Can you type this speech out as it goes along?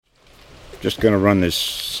Just going to run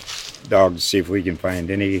this dog to see if we can find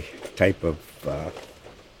any type of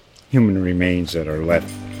human remains that are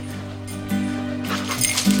left.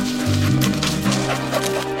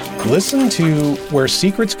 Listen to Where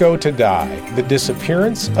Secrets Go to Die, The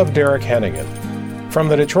Disappearance of Derek Hennigan. From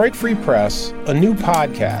the Detroit Free Press, a new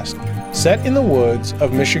podcast set in the woods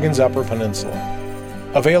of Michigan's Upper Peninsula.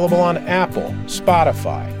 Available on Apple,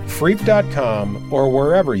 Spotify, Freep.com, or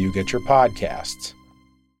wherever you get your podcasts.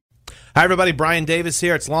 Hi, everybody. Brian Davis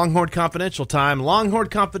here. It's Longhorn Confidential time. Longhorn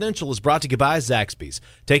Confidential is brought to you by Zaxby's,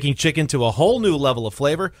 taking chicken to a whole new level of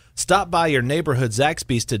flavor. Stop by your neighborhood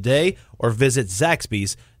Zaxby's today or visit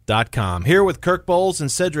Zaxby's.com. Here with Kirk Bohls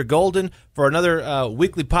and Cedric Golden for another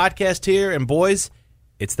weekly podcast here. And, boys,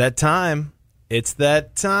 it's that time. It's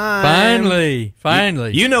that time.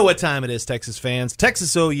 Finally. You know what time it is, Texas fans.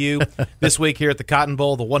 Texas OU this week here at the Cotton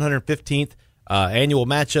Bowl, the 115th annual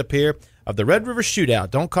matchup here of the Red River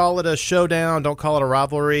Shoodout. Don't call it a showdown. Don't call it a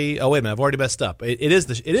rivalry. Oh, wait a minute. I've already messed up. It is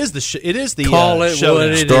the call it showdown.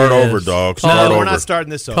 what it Start is. over, dog. We're not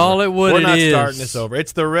starting this over. Call it what we're it not is. starting this over.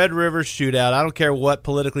 It's the Red River Shootout. I don't care what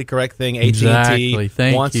politically correct thing AT&T Exactly. wants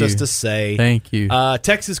Thank us you. to say. Thank you.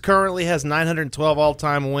 Texas currently has 912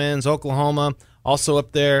 all-time wins. Oklahoma also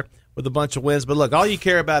up there with a bunch of wins. But look, all you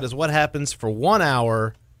care about is what happens for 1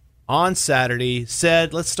 hour on Saturday.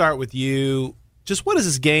 Ced, let's start with you. Just what does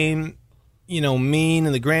this game, mean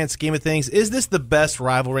in the grand scheme of things? Is this the best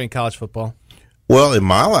rivalry in college football? Well, in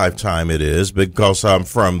my lifetime it is, because I'm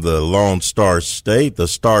from the Lone Star State. The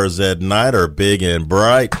stars at night are big and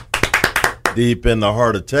bright, deep in the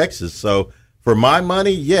heart of Texas. So for my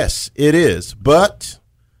money, yes, it is. But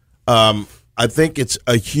I think it's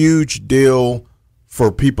a huge deal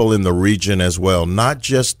for people in the region as well, not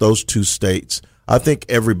just those two states. I think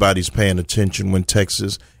everybody's paying attention when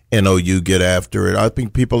Texas and OU get after it. I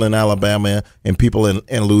think people in Alabama and people in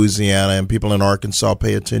Louisiana and people in Arkansas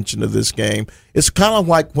pay attention to this game. It's kind of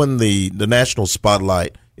like when the national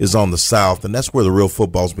spotlight is on the South, and that's where the real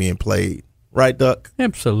football's being played. Right, Duck?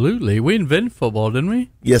 Absolutely. We invented football, didn't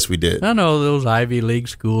we? Yes, we did. I know those Ivy League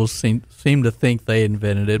schools seem to think they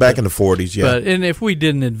invented it. Back in the 40s, yeah. And if we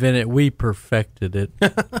didn't invent it, we perfected it.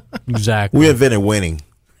 Exactly. We invented winning.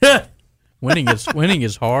 Winning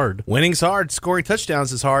is hard. Winning's hard. Scoring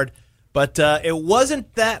touchdowns is hard. But it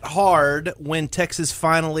wasn't that hard when Texas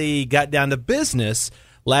finally got down to business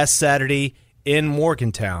last Saturday in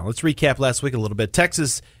Morgantown. Let's recap last week a little bit.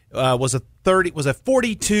 Texas was a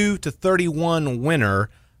 42-31 winner.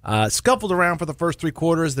 Scuffled around for the first three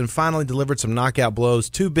quarters, then finally delivered some knockout blows.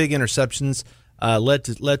 Two big interceptions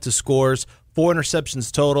led to scores. 4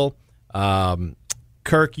 interceptions total.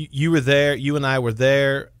 Kirk, you were there. You and I were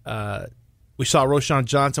there. We saw Roschon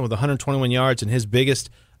Johnson with 121 yards in his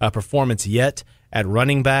biggest performance yet at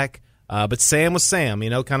running back. But Sam was Sam,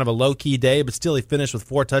 kind of a low-key day, but still he finished with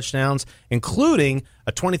 4 touchdowns, including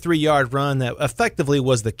a 23-yard run that effectively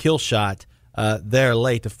was the kill shot there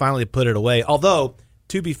late to finally put it away. Although,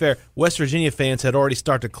 to be fair, West Virginia fans had already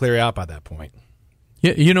started to clear out by that point.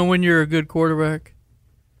 Yeah, when you're a good quarterback?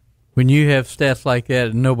 When you have stats like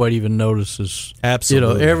that and nobody even notices.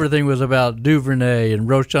 Absolutely. Everything was about Duvernay and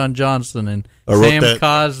Roschon Johnson and Sam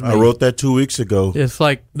Cosme. I wrote that 2 weeks ago. It's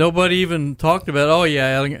like nobody even talked about,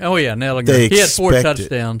 Nellinger. They He had 4 expect it.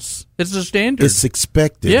 touchdowns. It's a standard. It's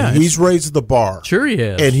expected. Yeah, He's raised the bar. Sure he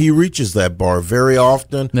has. And he reaches that bar very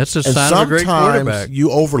often. That's a and sign of a great quarterback. Sometimes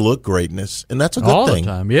you overlook greatness, and that's a good All thing. the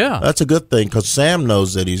time, yeah. That's a good thing because Sam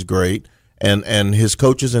knows that he's great, and his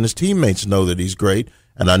coaches and his teammates know that he's great.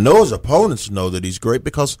 And I know his opponents know that he's great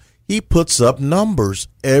because he puts up numbers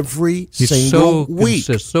every single week.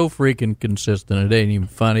 So freaking consistent. It ain't even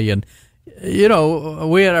funny. And,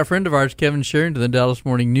 we had our friend of ours, Kevin Sherrington, the Dallas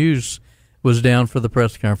Morning News, was down for the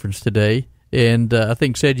press conference today. And I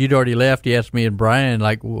think said you'd already left. He asked me and Brian,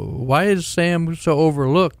 why is Sam so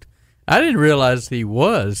overlooked? I didn't realize he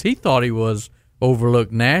was. He thought he was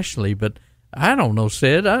overlooked nationally, but I don't know,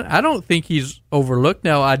 Sid. I don't think he's overlooked.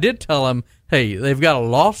 Now, I did tell him, hey, they've got a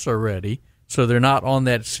loss already, so they're not on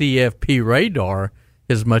that CFP radar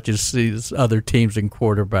as much as these other teams and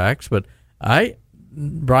quarterbacks. But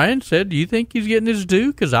Brian said, do you think he's getting his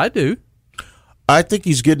due? Because I do. I think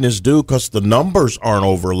he's getting his due because the numbers aren't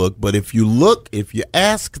overlooked. But if you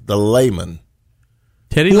ask the layman.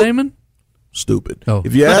 Teddy Lehman? Stupid. Oh.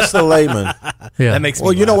 If you ask the layman. Yeah. That makes me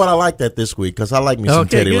Well, you know laugh. what? I like that this week because I like me some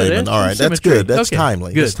Teddy good. Lehman. That's All right, that's symmetry. good. That's Okay.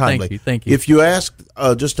 timely. Good. That's timely. Thank you. If you ask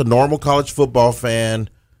just a normal college football fan,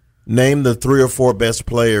 name the 3 or 4 best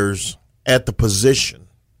players at the position.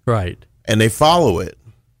 Right. And they follow it.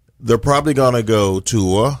 They're probably going to go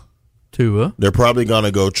Tua. Tua. They're probably going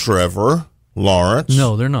to go Trevor. Lawrence.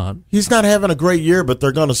 No, they're not. He's not having a great year, but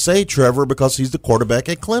they're going to say Trevor because he's the quarterback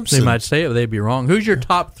at Clemson. They might say it, but they'd be wrong. Who's your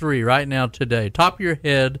top three right now today? Top of your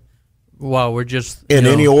head while we're just in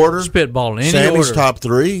any order? Spitballing. Sammy's order. top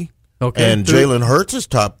three. Okay. And Jalen Hurts is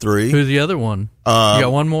top three. Who's the other one? You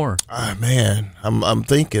got one more. Man, I'm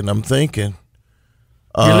thinking.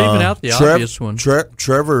 You're leaving out the obvious one.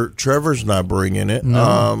 Trevor's not bringing it.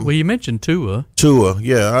 No. Well, you mentioned Tua.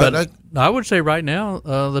 Yeah. But I would say right now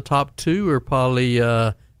the top two are probably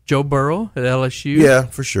Joe Burrow at LSU. Yeah,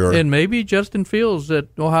 for sure. And maybe Justin Fields at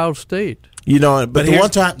Ohio State. You know, but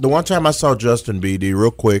the one time I saw Justin BD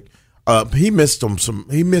real quick, he missed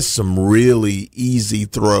some really easy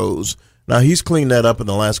throws. Now he's cleaned that up in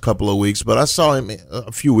the last couple of weeks, but I saw him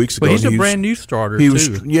a few weeks ago. But he's a brand new starter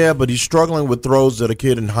too. But he's struggling with throws that a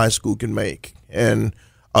kid in high school can make. And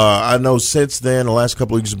I know since then, the last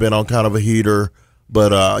couple of weeks has been on kind of a heater.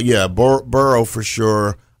 But Burrow for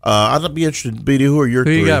sure. I'd be interested, BD. Who are your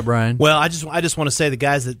three? Who you got, Brian? Well, I just want to say the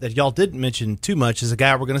guys that y'all didn't mention too much is a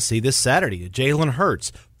guy we're going to see this Saturday, Jalen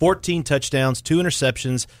Hurts. 14 touchdowns, 2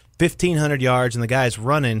 interceptions, 1,500 yards, and the guy's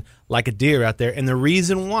running like a deer out there. And the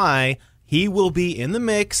reason why he will be in the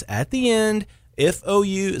mix at the end, as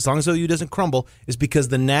long as OU doesn't crumble, is because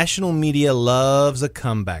the national media loves a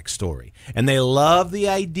comeback story. And they love the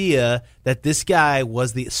idea that this guy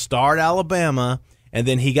was the star at Alabama, and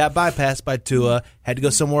then he got bypassed by Tua, had to go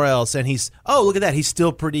somewhere else, and look at that, he's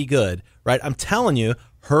still pretty good, right? I'm telling you,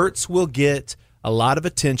 Hurts will get a lot of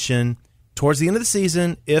attention towards the end of the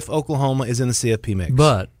season if Oklahoma is in the CFP mix.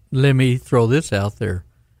 But let me throw this out there.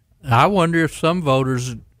 I wonder if some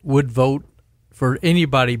voters would vote for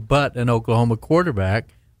anybody but an Oklahoma quarterback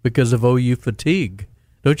because of OU fatigue.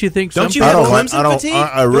 Don't you think? Don't you have Clemson fatigue?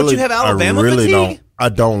 Don't you have Alabama fatigue? I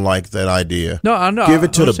don't like that idea. No, I know. Give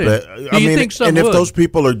it to the best. I mean, think some and would? If those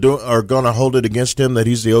people are going to hold it against him that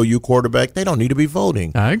he's the OU quarterback, they don't need to be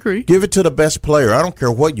voting. I agree. Give it to the best player. I don't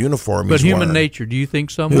care what uniform he's wearing. But human nature, do you think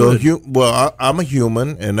some would? I'm a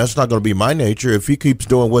human, and that's not going to be my nature. If he keeps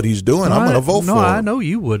doing what he's doing, I'm going to vote for him. No, I know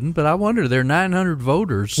you wouldn't, but I wonder. There are 900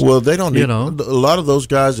 voters. Well, they don't need. A lot of those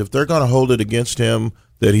guys, if they're going to hold it against him,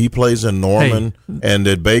 that he plays in Norman and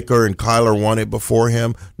that Baker and Kyler won it before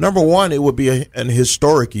him. Number one, it would be an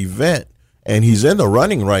historic event, and he's in the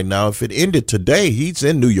running right now. If it ended today, he's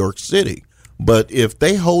in New York City. But if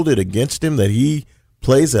they hold it against him that he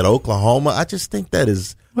plays at Oklahoma, I just think that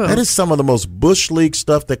is some of the most Bush League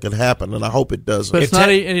stuff that could happen, and I hope it doesn't. But it's not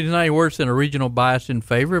any worse than a regional bias in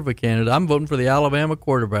favor of a candidate. I'm voting for the Alabama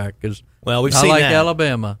quarterback because we've seen that.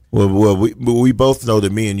 Alabama. Well, we both know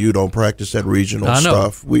that me and you don't practice that regional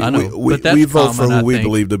stuff. We vote for who we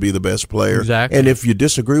believe to be the best player. Exactly. And if you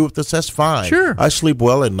disagree with us, that's fine. Sure. I sleep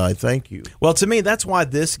well at night. Thank you. Well, to me, that's why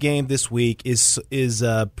this game this week is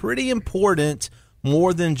pretty important,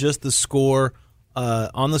 more than just the score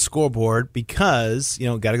on the scoreboard, because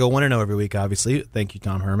got to go 1-0 every week. Obviously, thank you,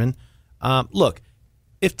 Tom Herman. Look,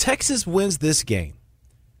 if Texas wins this game,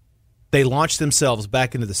 they launch themselves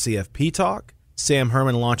back into the CFP talk. Sam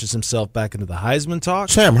Herman launches himself back into the Heisman talk.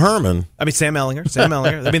 Sam Herman? I mean, Sam Ellinger.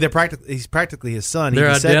 I mean, he's practically his son. They're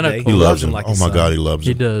identical. He loves him like his son. Oh, my God, he loves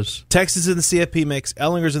him. He does. Texas in the CFP mix.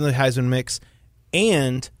 Ellinger's in the Heisman mix.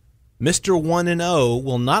 And Mr. 1-0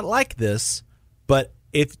 will not like this, but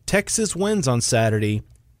if Texas wins on Saturday,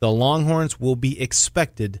 the Longhorns will be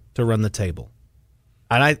expected to run the table.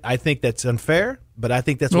 And I think that's unfair, but I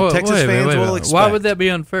think that's what Texas fans will expect. Why would that be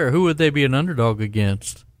unfair? Who would they be an underdog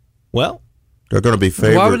against? Well, they're going to be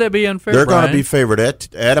favored. Why would that be unfair? They're going to be favored at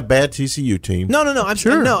a bad TCU team. No. I'm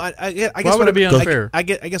sure. No, I guess why would it be unfair? I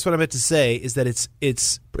guess what I meant to say is that it's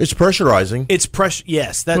pressurizing. It's pressure.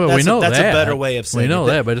 Yes, that's a better way of saying it. We know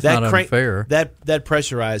that, but it's not unfair. That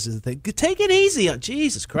pressurizes the thing. Take it easy.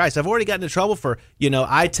 Jesus Christ! I've already gotten in trouble for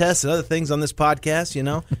eye tests and other things on this podcast.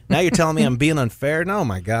 Now you're telling me I'm being unfair. No,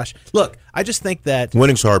 my gosh. Look, I just think that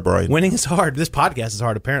winning's hard, Brian. Winning is hard. This podcast is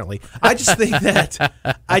hard, apparently. I just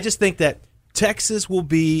think that Texas will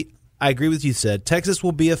be. I agree with you. Said Texas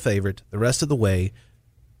will be a favorite the rest of the way.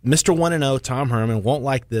 Mr. 1-0, Tom Herman won't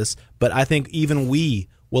like this, but I think even we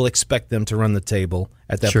will expect them to run the table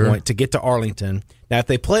at that point to get to Arlington. Now, if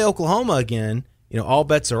they play Oklahoma again, all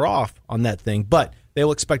bets are off on that thing. But they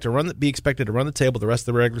will be expected to run the table the rest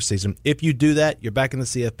of the regular season. If you do that, you're back in the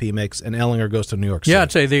CFP mix, and Ellinger goes to New York City. Yeah,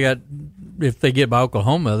 I'd say if they get by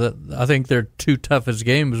Oklahoma, I think their two toughest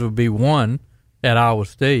games would be 1 at Iowa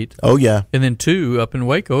State. Oh, yeah. And then 2 up in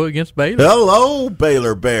Waco against Baylor. Hello,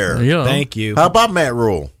 Baylor Bear. Thank you. How about Matt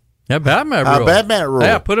Rule? How about Matt Rule?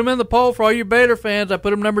 Yeah, put him in the poll for all you Baylor fans. I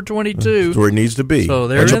put him number 22. That's where he needs to be. So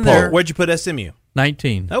they're in there. Where'd you put SMU?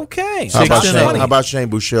 19. Okay. How about, 6-0. How about Shane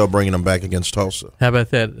Buechele bringing them back against Tulsa? How about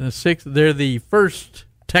that? They're the first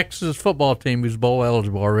Texas football team who's bowl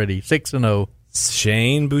eligible already. 6-0.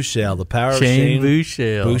 Shane Buechele, the power Shane of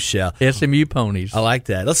Shane Buechele. SMU Ponies. I like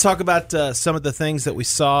that. Let's talk about some of the things that we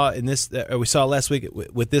saw in this. We saw last week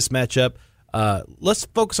with this matchup. Let's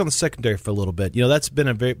focus on the secondary for a little bit. That's been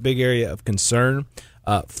a very big area of concern.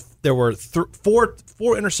 There were four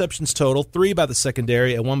interceptions total, 3 by the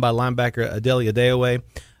secondary and 1 by linebacker Adeli Adeoye.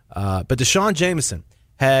 But Deshaun Jameson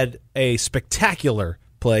had a spectacular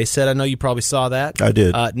play. Said, I know you probably saw that. I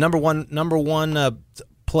did. Number one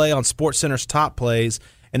play on SportsCenter's top plays.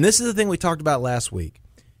 And this is the thing we talked about last week.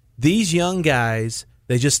 These young guys,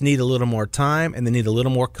 they just need a little more time and they need a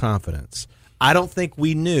little more confidence. I don't think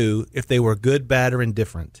we knew if they were good, bad, or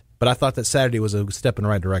indifferent. But I thought that Saturday was a step in the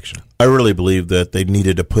right direction. I really believe that they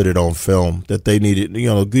needed to put it on film, that they needed,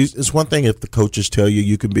 it's one thing if the coaches tell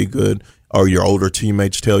you can be good or your older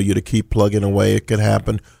teammates tell you to keep plugging away, it could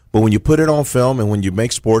happen. But when you put it on film and when you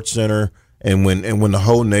make SportsCenter and when the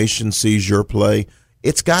whole nation sees your play,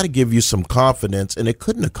 it's got to give you some confidence. And it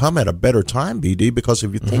couldn't have come at a better time, BD, because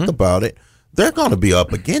if you think about it, they're going to be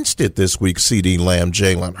up against it this week, CeeDee Lamb,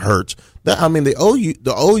 Jalen Hurts. The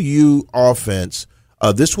OU offense,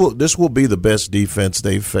 this will be the best defense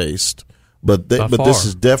they've faced. But this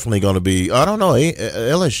is definitely going to be, I don't know,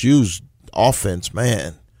 LSU's offense,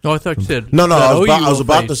 man. Oh, I thought you said. No, I was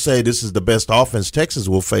about to say this is the best offense Texas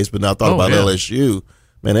will face, but now I thought about LSU.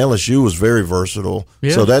 Man, LSU was very versatile,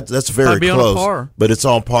 so that's very close. But it's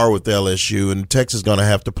on par with LSU, and Texas is going to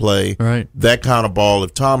have to play that kind of ball.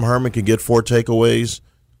 If Tom Herman can get 4 takeaways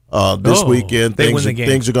this weekend,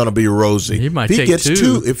 things are going to be rosy. He might if he take gets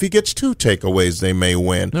 2. If he gets 2 takeaways, they may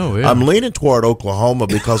win. Oh, yeah. I'm leaning toward Oklahoma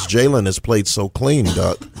because Jalen has played so clean,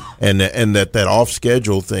 Duck, and that off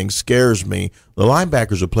schedule thing scares me. The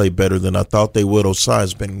linebackers have played better than I thought they would. Osai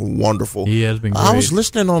has been wonderful. He has been great. I was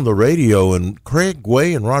listening on the radio, and Craig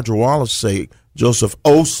Way and Roger Wallace say Joseph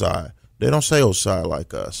Osai. They don't say Osai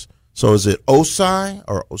like us. So is it Osai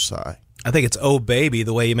or Osai? I think it's "Oh Baby"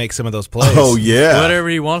 the way you make some of those plays. Oh, yeah. Whatever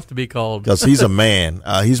he wants to be called. Because he's a man.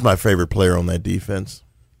 He's my favorite player on that defense.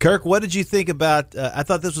 Kirk, what did you think about I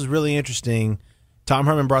thought this was really interesting. Tom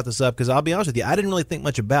Herman brought this up because I'll be honest with you, I didn't really think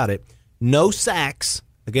much about it. No sacks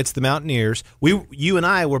against the Mountaineers. You and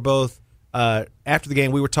I were both, after the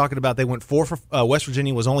game, we were talking about they went 4 for West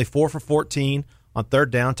Virginia was only 4 for 14 on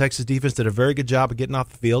third down. Texas defense did a very good job of getting off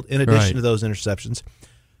the field in addition to those interceptions.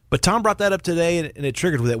 But Tom brought that up today, and it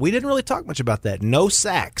triggered with it. We didn't really talk much about that. No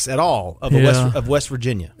sacks at all of West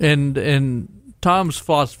Virginia. And Tom's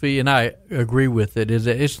philosophy, and I agree with it, is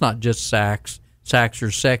that it's not just sacks. Sacks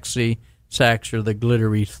are sexy. Sacks are the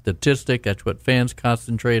glittery statistic. That's what fans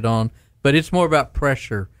concentrate on. But it's more about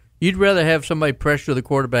pressure. You'd rather have somebody pressure the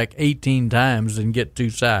quarterback 18 times than get 2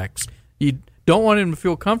 sacks. You don't want him to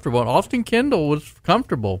feel comfortable. Austin Kendall was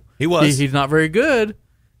comfortable. He was. He's not very good.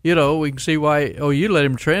 We can see why you let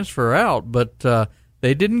him transfer out, but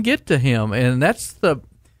they didn't get to him. And that's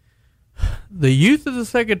the youth of the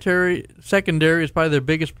secondary is probably their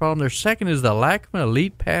biggest problem. Their second is the lack of an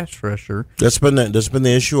elite pass rusher. That's been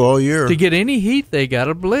the issue all year. To get any heat, they got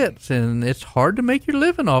to blitz, and it's hard to make your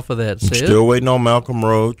living off of that. We're still waiting on Malcolm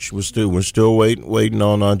Roach. We're still waiting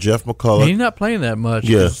on Jeff McCullough. He's not playing that much.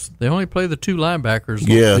 Yes, they only play the 2 linebackers.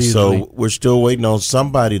 Yeah, so we're still waiting on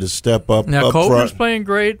somebody to step up. Now up Colburn's front. playing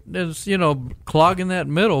great, as clogging that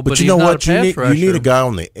middle. But you he's know not what? a pass rusher. You need a guy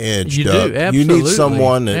on the edge. You Doug. do, absolutely. You need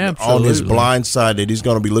someone on his blind side that he's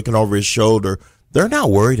going to be looking over his shoulder. They're not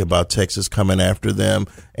worried about Texas coming after them.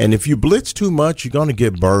 And if you blitz too much, you're going to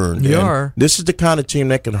get burned. You and are. This is the kind of team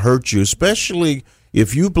that can hurt you, especially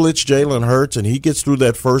if you blitz Jalen Hurts and he gets through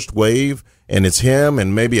that first wave and it's him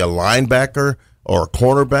and maybe a linebacker or a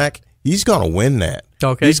cornerback, he's going to win that.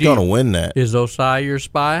 Okay, he's going to win that. Is Osai your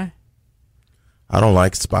spy? I don't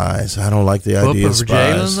like spies. I don't like the idea of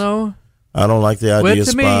spies. Jalen, though? I don't like the idea of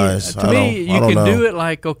spies. To me, you can do it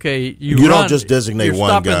like, okay, you don't just designate one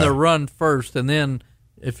guy. You're stopping the run first, and then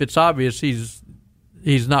if it's obvious he's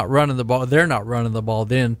not running the ball, they're not running the ball,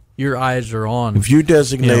 then your eyes are on. If you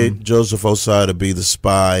designate Joseph Osai to be the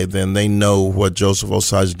spy, then they know what Joseph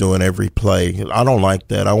Osai is doing every play. I don't like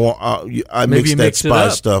that. I mix that spy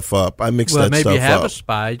stuff up. I mix that stuff up. Maybe you have a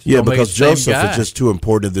spy. Because Joseph is just too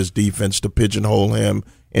important to this defense to pigeonhole him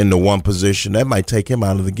into one position. That might take him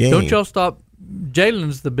out of the game. Don't y'all stop.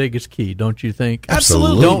 Jalen's the biggest key, don't you think?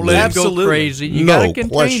 Absolutely. Don't let him go crazy. You got to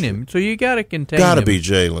contain him. So you got to contain him. Got to be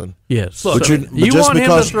Jalen. Yes. Look, you want him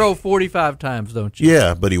to throw 45 times, don't you?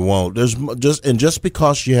 Yeah, but he won't. Just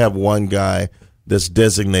because you have one guy that's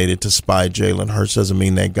designated to spy Jalen Hurts doesn't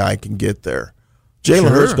mean that guy can get there. Jalen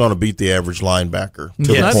Hurts going to beat the average linebacker to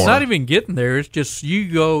the corner. Not even getting there. It's just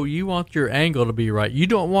you want your angle to be right. You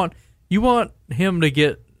want him to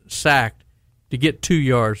get sacked, to get 2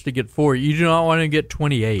 yards, to get 4. You do not want him to get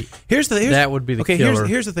 28. That would be the killer.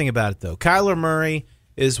 Here's the thing about it, though. Kyler Murray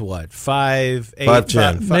is what, 5'8",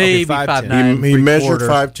 5'10", maybe 5'9". He measured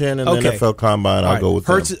 5'10" in the NFL Combine. I'll go with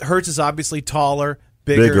Hurts is obviously taller,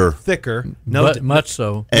 bigger, thicker, much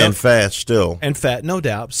so, and fast still, and fat, no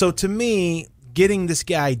doubt. So to me, getting this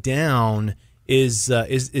guy down is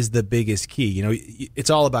the biggest key. You know, it's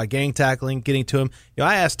all about gang tackling, getting to him. You know,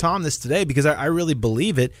 I asked Tom this today because I really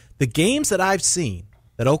believe it. The games that I've seen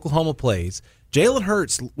that Oklahoma plays, Jalen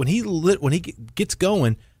Hurts, when he gets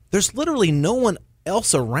going, there's literally no one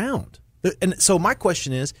else around. And so my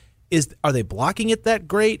question is are they blocking it that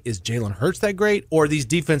great? Is Jalen Hurts that great? Or are these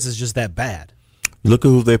defenses just that bad? Look at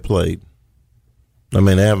who they played. I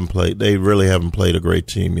mean, they really haven't played a great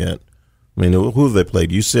team yet. I mean, who have they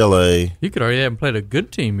played? UCLA. You could already haven't played a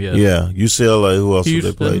good team yet. Yeah, UCLA. Who else have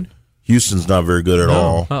they played? Houston's not very good at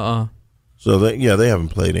all. So they haven't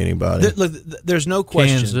played anybody. There's no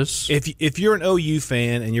question. Kansas. If you're an OU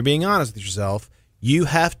fan and you're being honest with yourself, you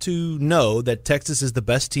have to know that Texas is the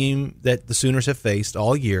best team that the Sooners have faced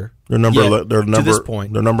all year. They're to this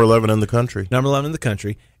point. They're number 11 in the country. Number 11 in the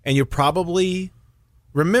country, and you're probably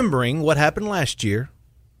remembering what happened last year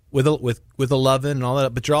with 11 and all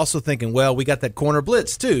that. But you're also thinking, well, we got that corner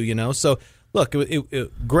blitz too, you know. So look,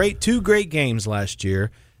 two great games last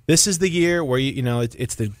year. This is the year where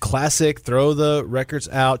it's the classic throw the records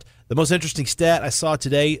out. The most interesting stat I saw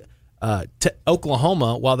today.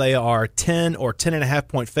 Oklahoma, while they are 10 or 10.5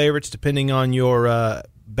 point favorites, depending on your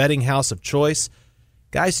betting house of choice,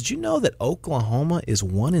 guys, did you know that Oklahoma is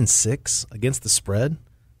 1-6 against the spread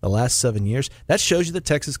the last 7 years? That shows you that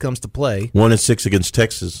Texas comes to play. 1-6 against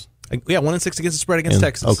Texas. Yeah, 1-6 against the spread against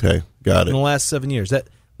Texas. Okay, got it. In the last 7 years.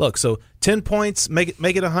 So 10 points, make it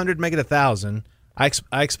 100, make it 1,000. I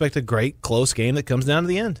expect a great close game that comes down to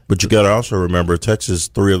the end. But you got to also remember, Texas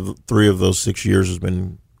 4 of those 6 years has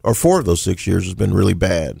been really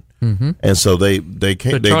bad, and so they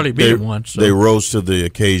Charlie beat him once. So. They rose to the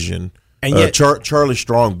occasion. And yet, Charlie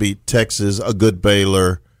Strong beat Texas, a good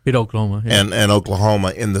Baylor, beat Oklahoma, and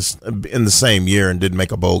Oklahoma in the same year, and didn't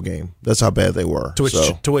make a bowl game. That's how bad they were.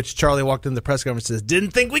 To which Charlie walked in the press conference and says,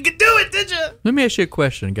 "Didn't think we could do it, did you?" Let me ask you a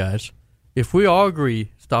question, guys. If we all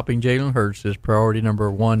agree stopping Jalen Hurts is priority number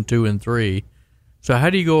 1, 2, and 3, so how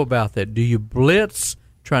do you go about that? Do you blitz,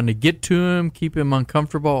 trying to get to him, keep him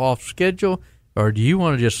uncomfortable off schedule, or do you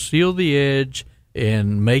want to just seal the edge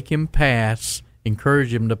and make him pass,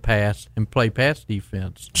 encourage him to pass, and play pass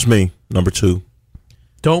defense? It's me, number 2.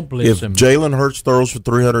 Don't blitz him. If Jalen Hurts throws for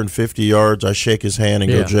 350 yards, I shake his hand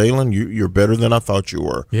and go, Jalen, you're better than I thought you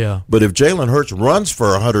were. Yeah. But if Jalen Hurts runs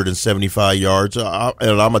for 175 yards, and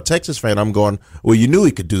I'm a Texas fan, I'm going, well, you knew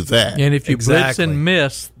he could do that. And if you blitz and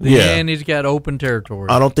miss, then he's got open territory.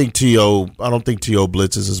 I don't think T.O.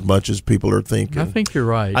 blitzes as much as people are thinking. I think you're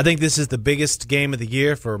right. I think this is the biggest game of the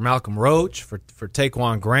year for Malcolm Roach, for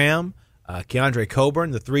Taquan Graham, Keandre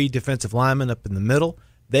Coburn, the 3 defensive linemen up in the middle.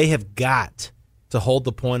 They have got to hold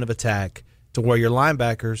the point of attack to where your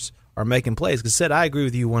linebackers are making plays. Because, I agree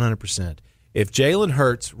with you 100%. If Jalen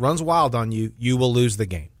Hurts runs wild on you, you will lose the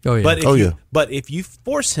game. Oh, yeah. But if you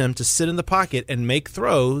force him to sit in the pocket and make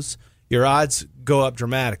throws, your odds go up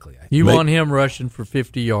dramatically. You want him rushing for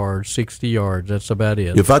 50 yards, 60 yards. That's about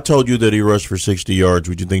it. If I told you that he rushed for 60 yards,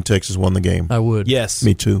 would you think Texas won the game? I would. Yes.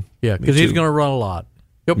 Me too. Yeah, because he's going to run a lot.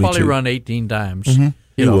 He'll probably run 18 times. Mm-hmm.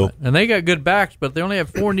 He will. And they got good backs, but they only have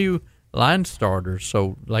 4 new line starters.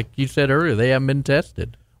 So, like you said earlier, they haven't been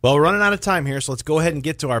tested. Well, we're running out of time here, so let's go ahead and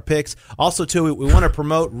get to our picks. Also, too, we want to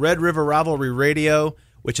promote Red River Rivalry Radio,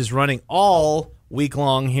 which is running all week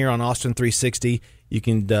long here on Austin 360. You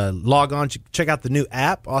can log on, check out the new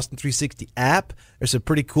app, Austin 360 app. There's some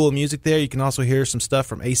pretty cool music there. You can also hear some stuff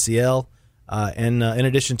from ACL, and in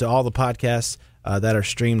addition to all the podcasts that are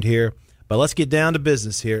streamed here. But let's get down to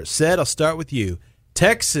business here. Ced, I'll start with you.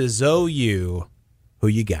 Texas OU. Who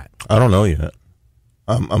you got? I don't know yet.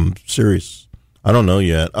 I'm serious. I don't know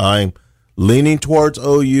yet. I'm leaning towards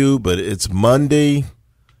OU, but it's Monday.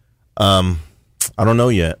 I don't know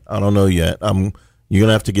yet. You're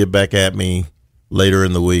gonna have to get back at me later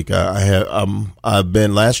in the week. I've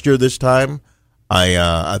been last year this time.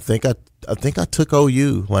 I think I took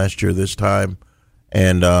OU last year this time,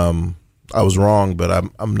 and I was wrong, but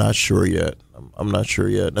I'm not sure yet. I'm not sure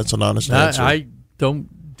yet. That's an honest answer. I don't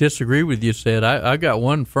disagree with you, Said. I got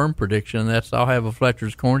one firm prediction, and that's I'll have a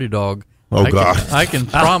Fletcher's Corny Dog. Oh, God. I can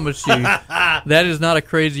promise you that is not a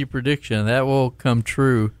crazy prediction. That will come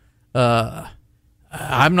true.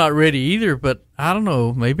 I'm not ready either, but I don't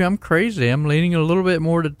know. Maybe I'm crazy. I'm leaning a little bit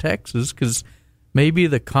more to Texas because maybe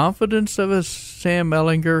the confidence of a Sam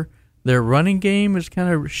Ehlinger, their running game has kind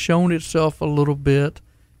of shown itself a little bit.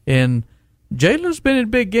 And Jalen's been in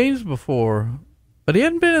big games before, but he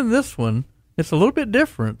hadn't been in this one. It's a little bit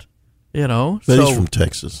different, you know. But he's from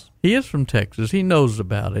Texas. He is from Texas. He knows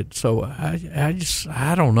about it. So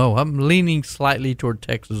I don't know. I'm leaning slightly toward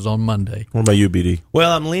Texas on Monday. What about you, BD?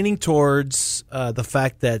 Well, I'm leaning towards the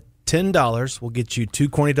fact that $10 will get you 2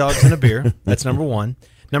 corny dogs and a beer. That's number one.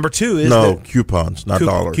 Number two is coupons, not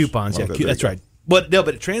dollars. Coupons, yeah, Okay, that's right. But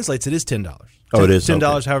it translates. It is $10. Oh, it is $10.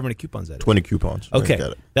 okay. However many coupons that is. 20 coupons. Okay,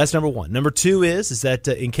 Got it. that's number one. Number two is that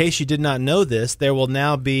in case you did not know this, there will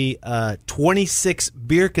now be 26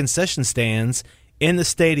 beer concession stands in the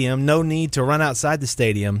stadium. No need to run outside the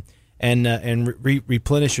stadium and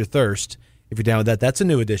replenish your thirst. If you're down with that, that's a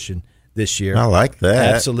new addition this year. I like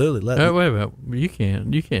that. Absolutely. Wait a minute. You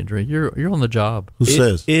can't drink. You're on the job. Who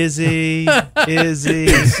says? Is he? Is he?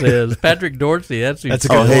 Says Patrick Dorsey. That's a who.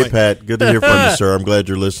 good Hey, point. Pat. Good to hear from you, sir. I'm glad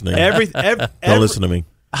you're listening. Don't listen to me.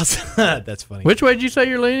 That's funny. Which way did you say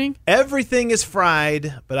you're leaning? Everything is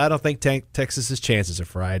fried, but I don't think Texas's chances are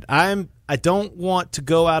fried. I don't want to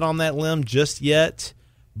go out on that limb just yet,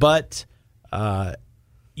 but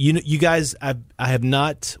you guys, I have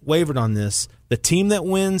not wavered on this. The team that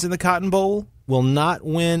wins in the Cotton Bowl will not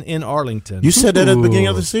win in Arlington. You said that at the beginning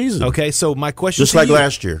of the season. Okay, so my question, Just like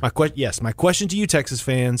last year. My question to you, Texas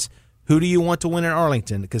fans: who do you want to win in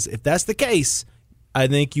Arlington? Because if that's the case, I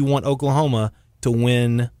think you want Oklahoma to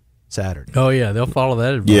win Saturday. Oh yeah, they'll follow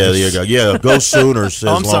that advice. Yeah, there you go. Yeah, go Sooners, says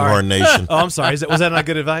I'm sorry. Longhorn Nation. Oh, I'm sorry. Was that not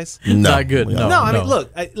good advice? No. Not good. No, I mean, look.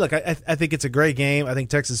 I think it's a great game. I think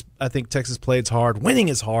Texas plays hard. Winning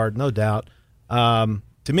is hard, no doubt.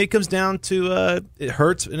 To me, it comes down to it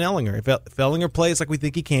Hurts and Ehlinger. If Ehlinger plays like we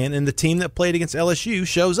think he can, and the team that played against LSU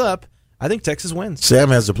shows up, I think Texas wins. Sam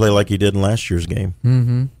has to play like he did in last year's game.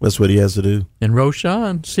 Mm-hmm. That's what he has to do. And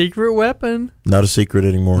Roshan, secret weapon. Not a secret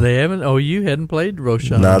anymore. They haven't. You hadn't played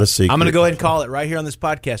Roshan. Not a secret. I'm going to go ahead and call it right here on this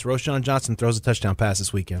podcast. Roshan Johnson throws a touchdown pass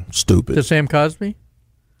this weekend. Stupid. To Sam Cosmi?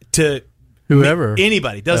 To whoever.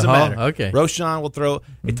 Anybody. Doesn't matter. Okay. Roshan will throw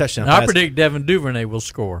a touchdown I pass. predict Devin Duvernay will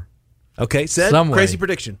score. Okay, Seth, crazy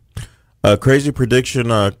prediction. Crazy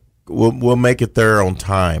prediction. We'll make it there on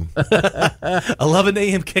time. 11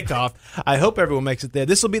 a.m. kickoff. I hope everyone makes it there.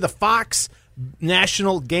 This will be the Fox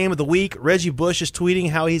National Game of the Week. Reggie Bush is tweeting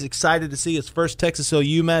how he's excited to see his first Texas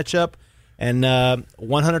OU matchup, and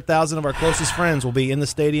 100,000 of our closest friends will be in the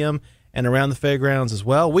stadium and around the fairgrounds as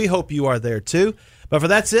well. We hope you are there too. But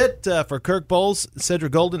that's it. For Kirk Bohls,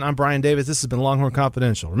 Cedric Golden, I'm Brian Davis. This has been Longhorn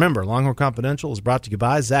Confidential. Remember, Longhorn Confidential is brought to you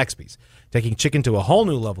by Zaxby's, taking chicken to a whole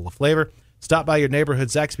new level of flavor. Stop by your neighborhood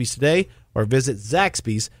Zaxby's today or visit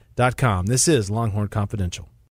Zaxby's.com. This is Longhorn Confidential.